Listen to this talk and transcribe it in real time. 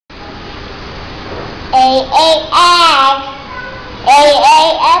egg,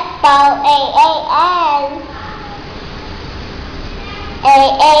 apple, an.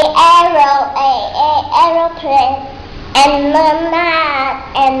 Arrow, aeroplane. Ananas,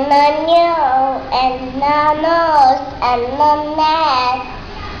 ananas, ananas.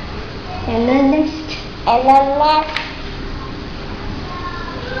 Ananas. Ananas.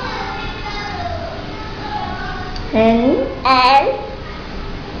 And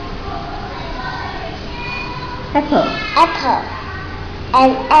apple. Apple.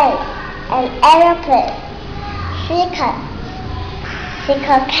 An aeroplane. Circle.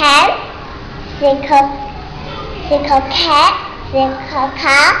 Circle can. Circle cat. Circle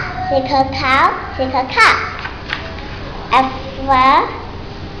car. Circle cow. Circle car. Apple.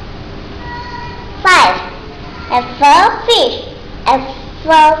 5. Apple fish.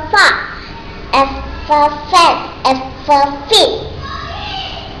 Apple fox. Apple fan. Apple fish.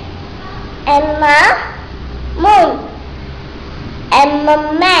 Emma moon. Emma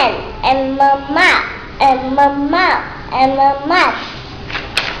man. Emma mouse. Emma mouse. Emma mouse.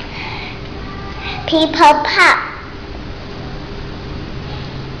 People pop.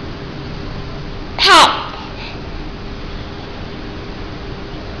 Pet.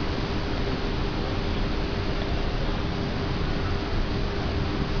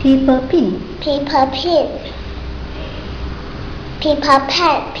 People pin. People pin. People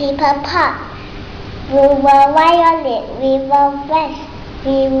pen. People pot. River violet. River west.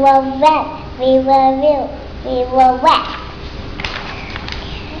 River west. River view. River west.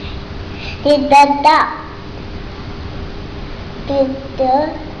 Did the dog. Did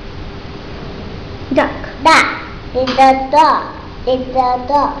the Duck. duck. Did the dog. Did the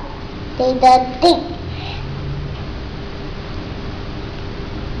dog. Did the dick.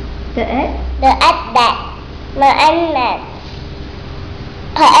 The egg. The egg. The animal.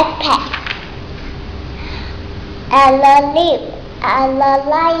 Pet. A leaf. A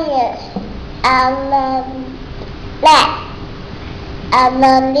lion. A rat. A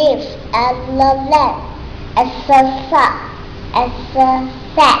leaf. A lamb. A sock. A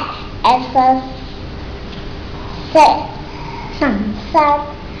sack. A sun.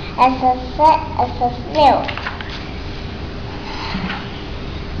 As a snail.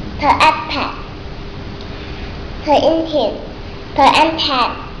 Per iPad. Per Indian. Per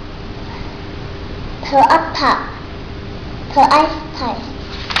iPad. Per apple. Per ice pie.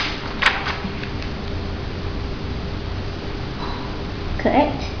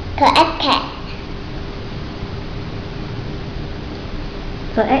 Correct. Per iPad.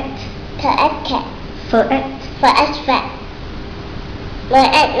 Correct. Per iPad. Correct. Per iPad. Per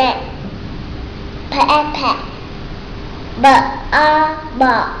iPad. Per iPad. But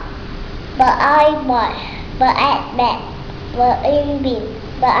I bought. But I bet. But in bin.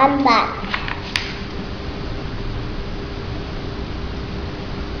 But I'm bad.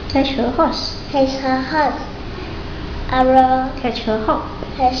 Catch a horse. Catch a horse. Arrow. Catch a hawk.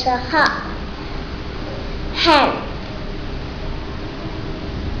 Catch a hawk. Hen.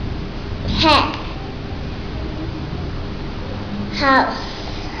 Cat. House.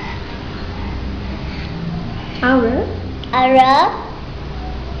 Owl. Arrow.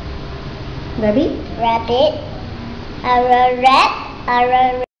 Rabbit. Rabbit. Arrow rat.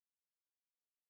 Arrow